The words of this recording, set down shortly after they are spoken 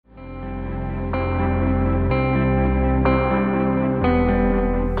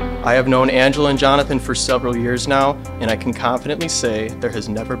I have known Angela and Jonathan for several years now, and I can confidently say there has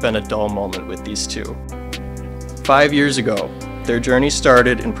never been a dull moment with these two. 5 years ago, their journey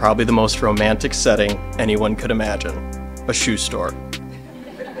started in probably the most romantic setting anyone could imagine, a shoe store.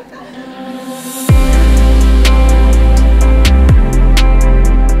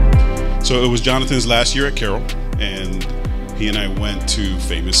 So it was Jonathan's last year at Carroll, and he and I went to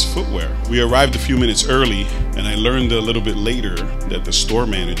Famous Footwear. We arrived a few minutes early, and I learned a little bit later that the store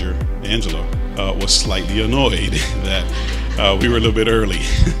manager, Angela, was slightly annoyed that we were a little bit early.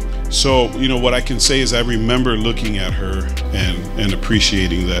 So, you know, what I can say is I remember looking at her and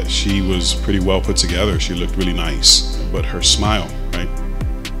appreciating that she was pretty well put together. She looked really nice, but her smile, right?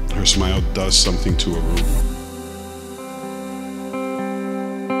 Her smile does something to a room.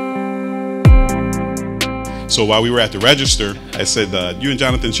 So while we were at the register, I said, you and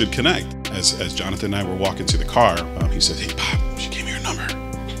Jonathan should connect. As Jonathan and I were walking to the car, he said, hey, Pop, she gave me your number.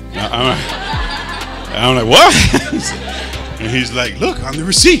 I'm like, what? And he's like, look, on the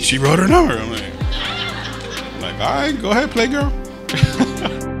receipt, she wrote her number. I'm like, all right, go ahead, Playgirl.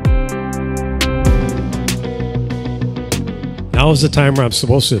 Now is the time where I'm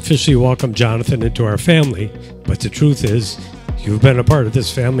supposed to officially welcome Jonathan into our family, but the truth is, you've been a part of this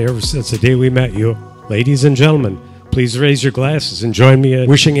family ever since the day we met you. Ladies and gentlemen, please raise your glasses and join me in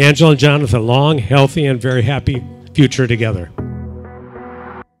wishing Angela and Jonathan a long, healthy, and very happy future together.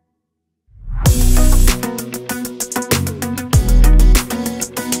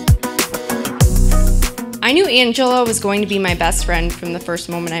 I knew Angela was going to be my best friend from the first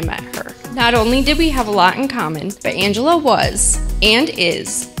moment I met her. Not only did we have a lot in common, but Angela was, and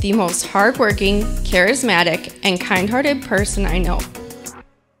is, the most hardworking, charismatic, and kind-hearted person I know.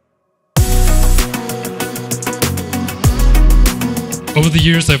 Over the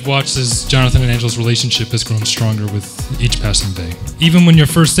years, I've watched as Jonathan and Angela's relationship has grown stronger with each passing day. Even when your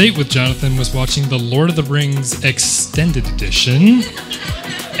first date with Jonathan was watching the Lord of the Rings Extended Edition,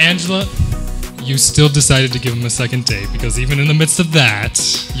 Angela, you still decided to give him a second date because even in the midst of that,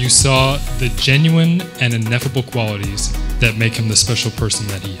 you saw the genuine and ineffable qualities that make him the special person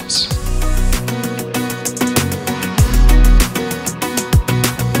that he is.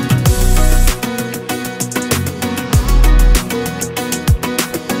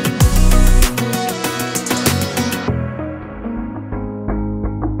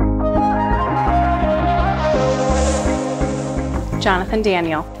 Jonathan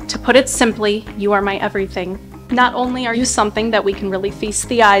Daniel. To put it simply, you are my everything. Not only are you something that we can really feast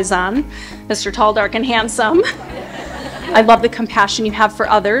the eyes on, Mr. Tall, Dark, and Handsome, I love the compassion you have for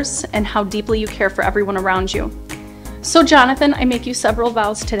others and how deeply you care for everyone around you. So Jonathan, I make you several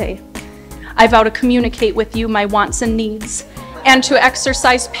vows today. I vow to communicate with you my wants and needs, and to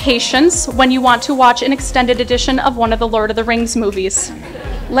exercise patience when you want to watch an extended edition of one of the Lord of the Rings movies.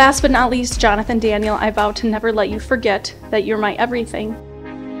 Last but not least, Jonathan Daniel, I vow to never let you forget that you're my everything.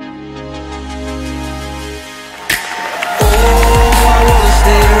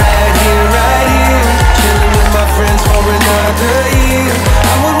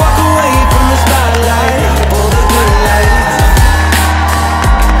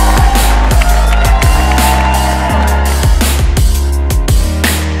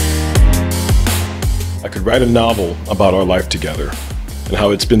 I could write a novel about our life together and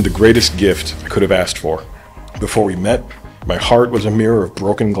how it's been the greatest gift I could have asked for. Before we met, my heart was a mirror of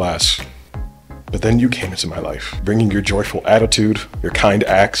broken glass. But then you came into my life, bringing your joyful attitude, your kind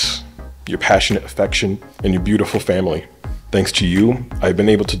acts, your passionate affection, and your beautiful family. Thanks to you, I've been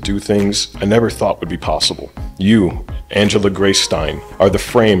able to do things I never thought would be possible. You, Angela Grace Stein, are the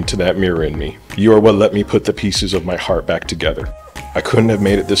frame to that mirror in me. You are what let me put the pieces of my heart back together. I couldn't have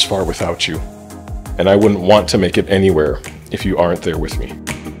made it this far without you, and I wouldn't want to make it anywhere if you aren't there with me.